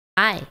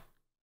Hi.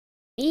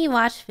 Me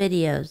watch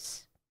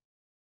videos.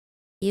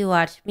 You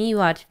watch me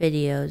watch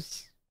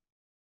videos.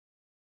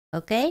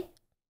 Okay?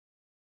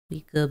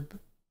 We good.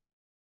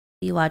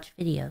 We watch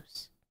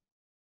videos.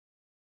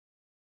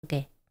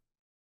 Okay.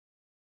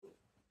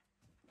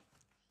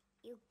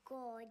 You're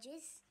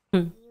gorgeous.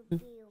 You're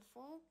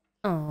beautiful.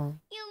 Oh.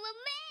 You're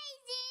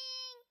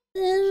amazing.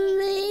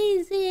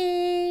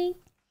 Amazing.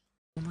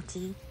 お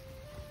餅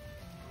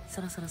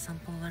そろそろ散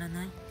歩終わら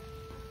ない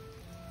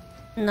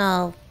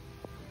No.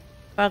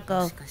 も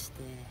Fargo. しかし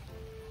て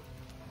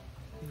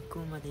向こ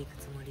うまで行く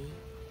つもり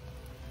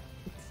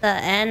It's the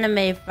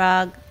anime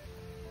frog. い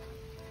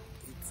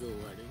つ終わ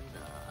るんだ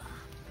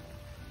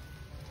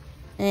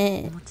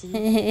Eh.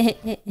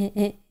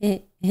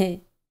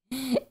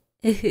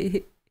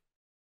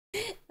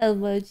 お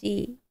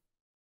餅 Emoji.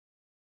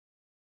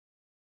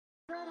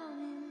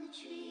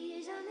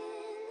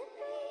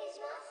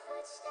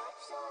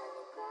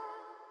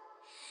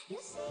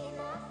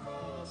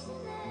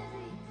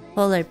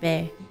 Polar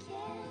bear.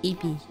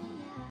 EP.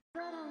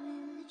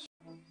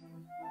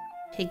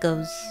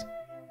 Piggles.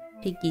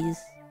 Piggies.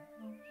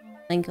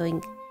 Oink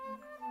oink.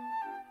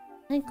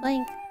 Oink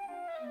oink.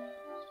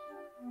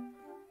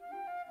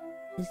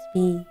 It's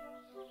me.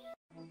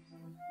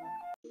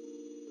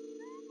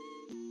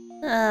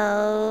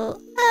 Oh.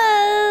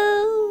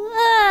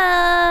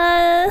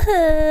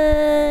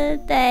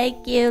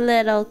 Thank you,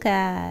 little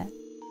cat.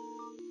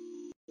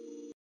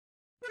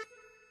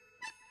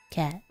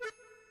 Cat.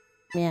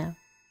 Meow.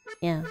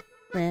 Meow.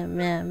 Meow,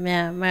 meow,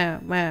 meow, meow,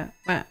 meow,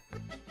 meow.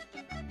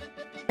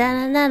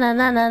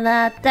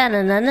 Da-na-na-na-na-na-na,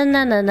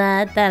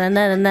 da-na-na-na-na-na,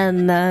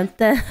 da-na-na-na-na-na.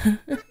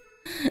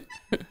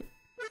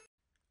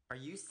 Are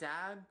you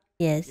sad?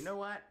 Yes. You know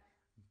what?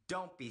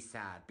 Don't be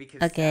sad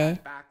because Okay.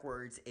 sad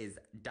backwards is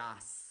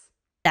das.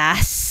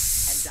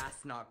 Das. And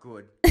that's not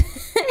good. Are you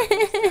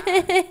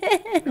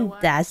sad? You know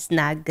what? That's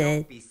not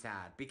good. Don't be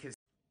sad because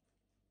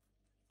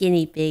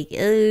Guinea pig.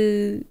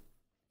 Ooh.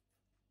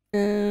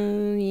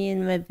 Me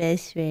and my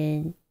best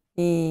friend.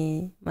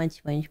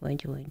 Munch, munch,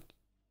 munch, munch.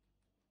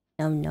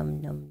 Nom,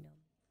 nom, nom,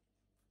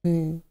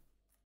 nom.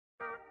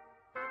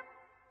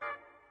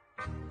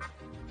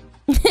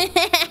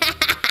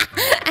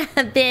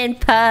 I've been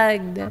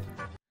pugged.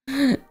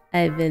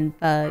 I've been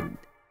pugged.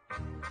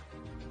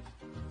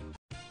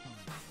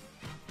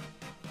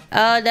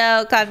 Oh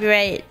no,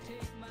 copyright.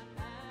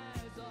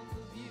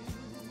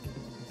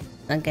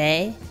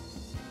 Okay.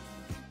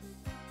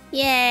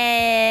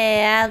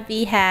 Yay, I'll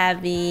be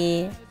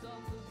happy.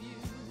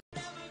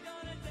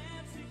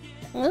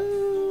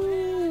 Ooh.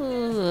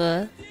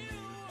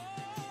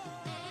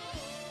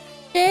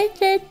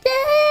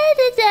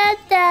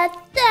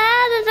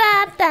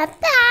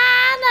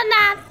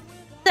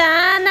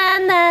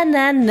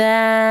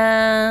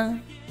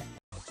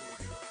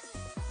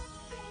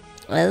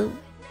 Oh.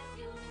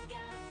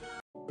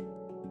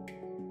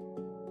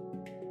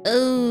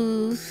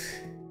 Ooh.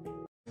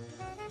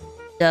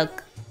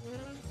 Duck.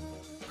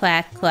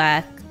 Quack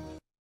quack.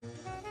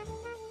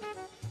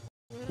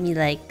 Me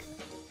like.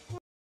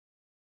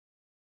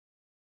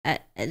 I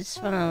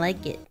just wanna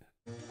like it.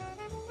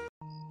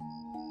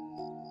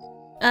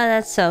 Oh,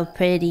 that's so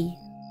pretty.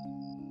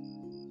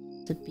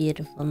 It's a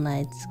beautiful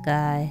night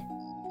sky.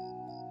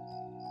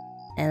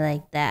 I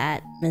like the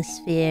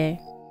atmosphere.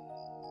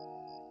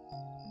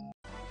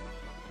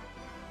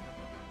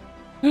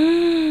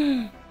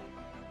 Wait,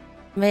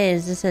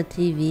 is this a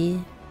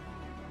TV?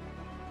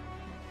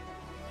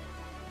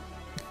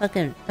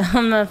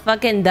 I'm a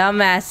fucking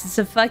dumbass. It's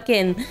a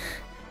fucking...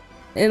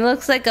 It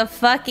looks like a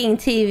fucking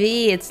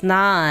TV. It's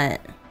not.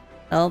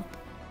 Oh.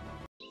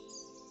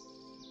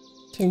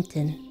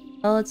 Kinton.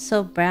 Oh, it's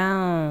so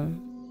brown.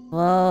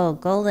 Whoa,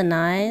 golden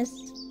eyes?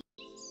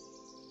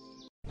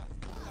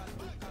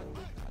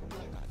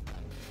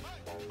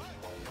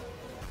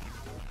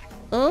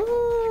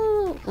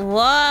 Ooh. Whoa,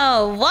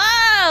 whoa,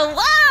 whoa,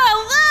 whoa,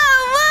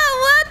 whoa,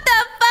 what the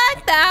fuck?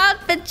 The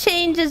outfit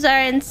changes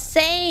are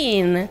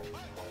insane.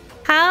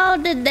 How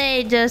did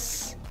they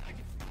just...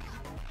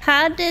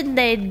 How did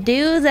they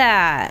do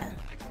that?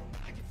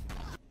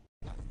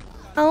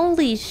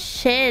 Holy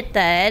shit, the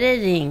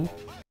editing.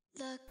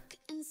 Look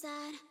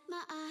inside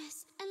my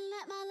eyes and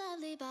let my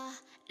lovely body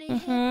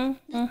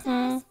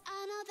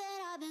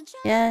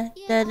Yeah,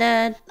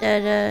 da.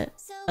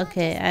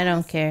 Okay, I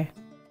don't care.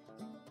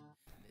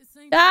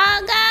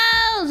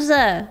 Doggos!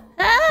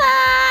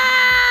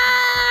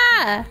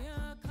 Ah!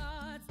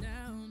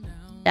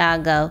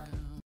 Doggo.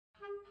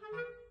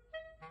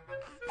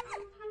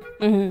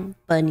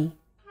 Bunny.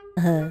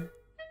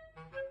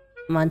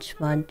 Munch,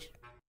 munch.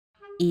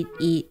 Eat,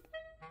 eat.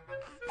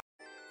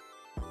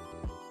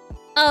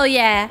 Oh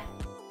yeah.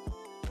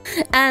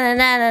 Na na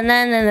na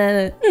na na na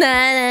na.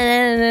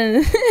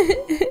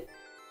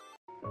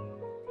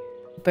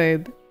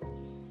 Burb.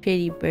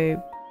 Pretty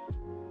burb.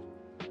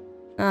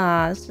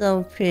 Aw,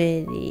 so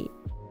pretty.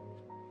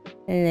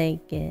 I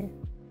like it.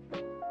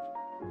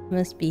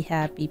 Must be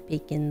happy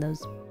picking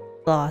those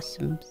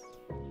blossoms.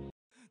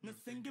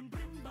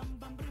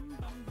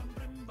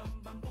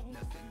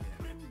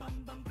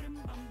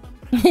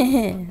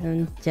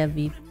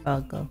 Chubby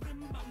Froggo.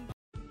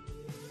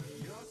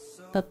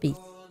 Puppies.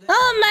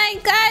 Oh my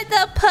god,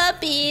 the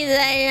puppies!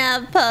 I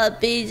love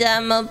puppies.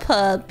 I'm a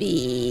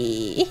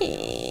puppy.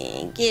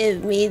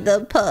 Give me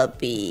the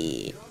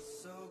puppy.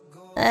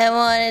 I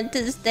wanted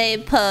to stay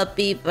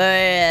puppy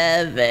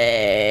forever.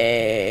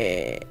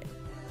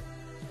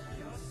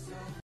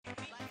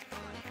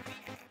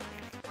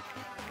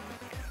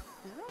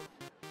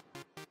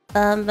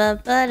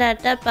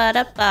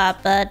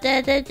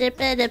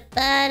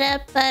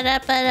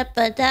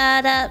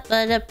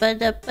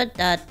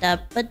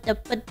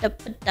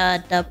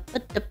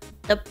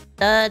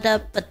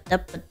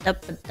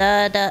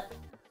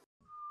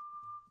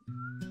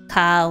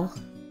 Cow.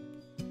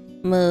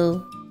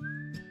 Moo.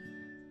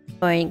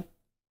 Boing.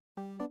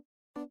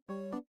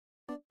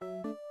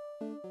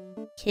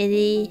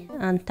 Kitty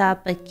on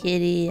top of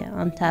kitty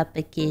on top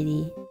of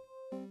kitty.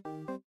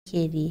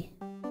 Kitty.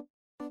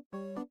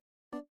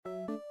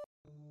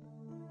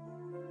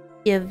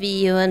 If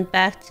you went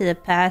back to the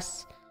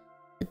past,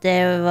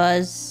 there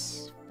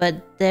was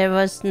what?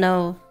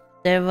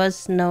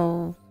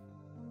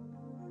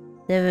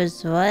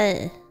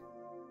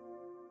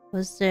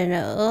 Was there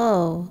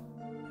no?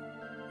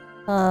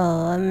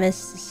 Oh, I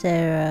missed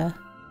Sarah.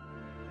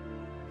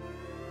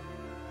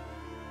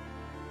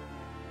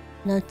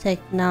 No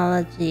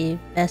technology,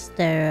 best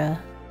era.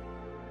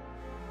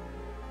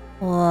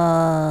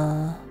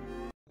 Whoa.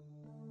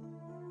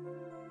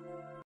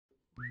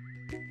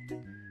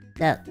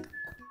 Duck.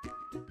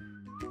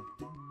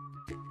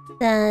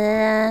 Da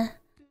da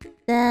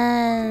da.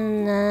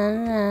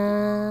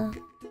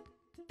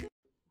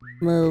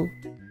 Moo.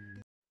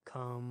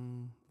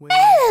 Come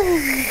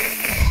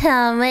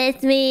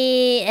with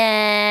me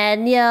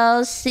and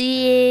you'll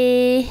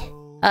see.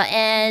 Oh,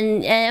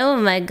 and oh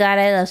my god,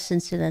 I love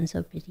Switzerland,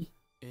 so pretty.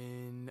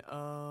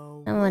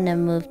 I wanna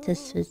move to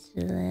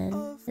Switzerland.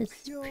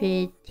 It's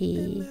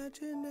pretty.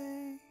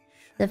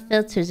 The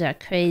filters are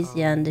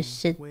crazy on this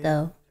shit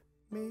though.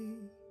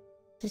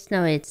 There's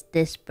no way it's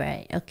this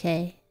bright,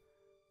 okay?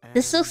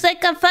 This looks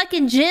like a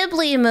fucking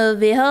Ghibli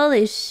movie,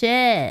 holy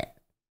shit.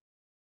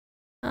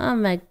 Oh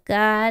my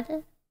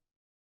god.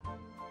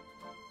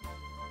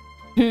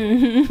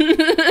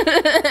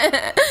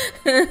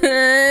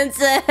 It's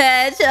a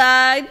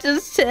hedgehog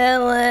just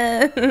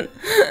chilling.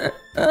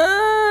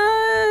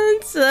 Oh,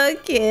 it's so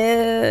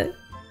cute.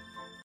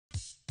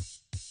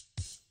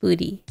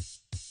 Booty.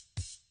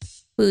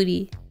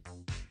 Booty.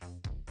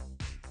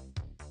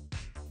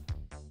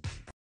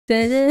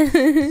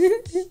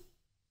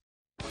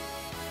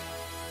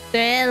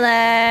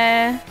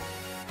 Thriller.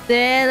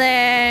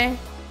 Thriller.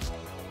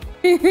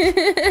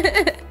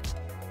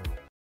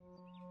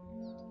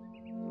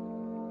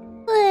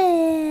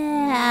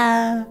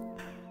 Wow.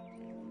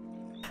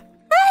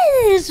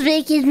 It's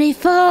making me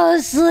fall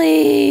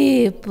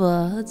asleep.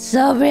 It's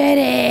so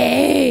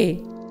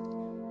pretty.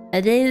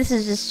 I think this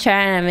is just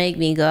trying to make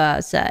me go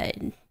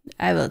outside.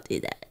 I will do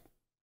that.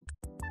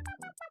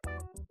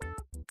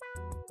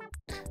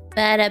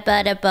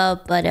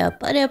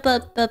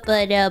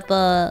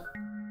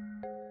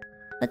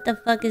 What the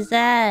fuck is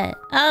that?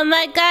 Oh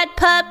my god,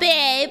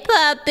 puppy!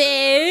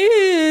 Puppy!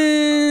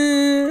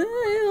 I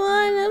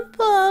want a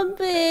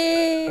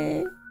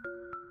puppy!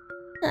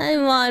 I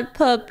want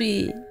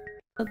puppy.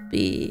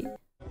 Puppy.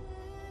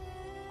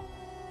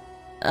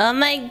 Oh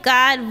my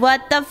god,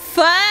 what the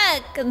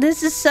fuck?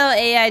 This is so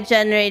AI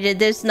generated.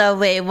 There's no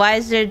way. Why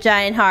is there a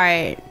giant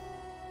heart?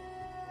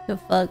 The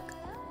fuck?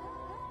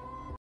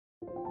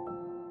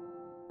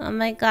 Oh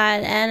my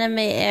god, anime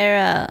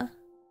era.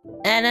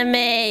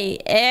 Anime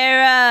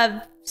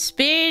era.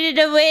 Spirited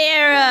Away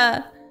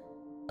era.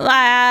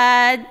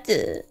 What?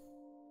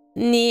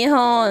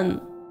 Nihon.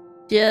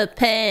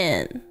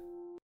 Japan.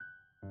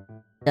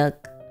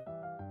 Duck.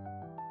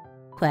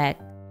 Quack.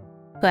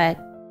 Quack.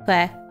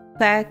 Quack.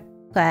 Quack.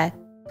 Quack.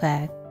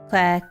 Quack.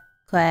 Quack.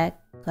 Quack.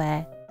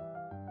 Quack.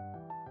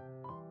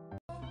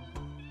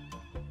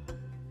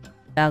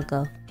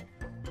 Doggo.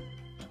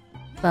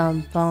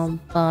 Bum bum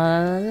bum.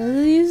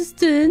 I used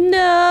to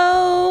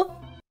know.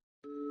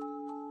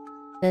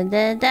 Dun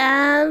dun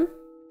dun.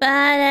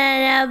 Ba da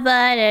da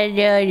ba da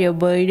da da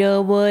ba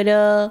da ba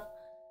da.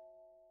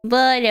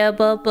 Ba da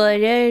ba ba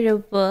da da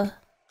ba.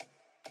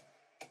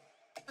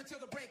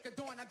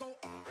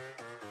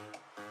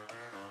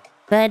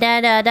 Ba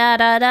da da da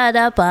da da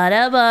da ba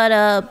da ba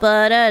da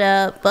ba da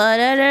da ba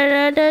da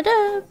da da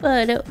da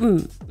ba da.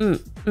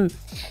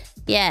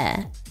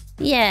 Yeah.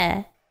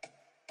 Yeah.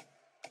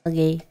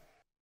 Okay.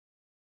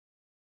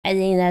 I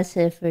think that's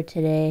it for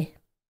today.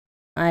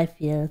 I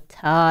feel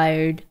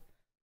tired.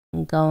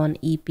 I'm going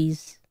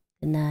eepies.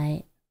 Good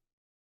night.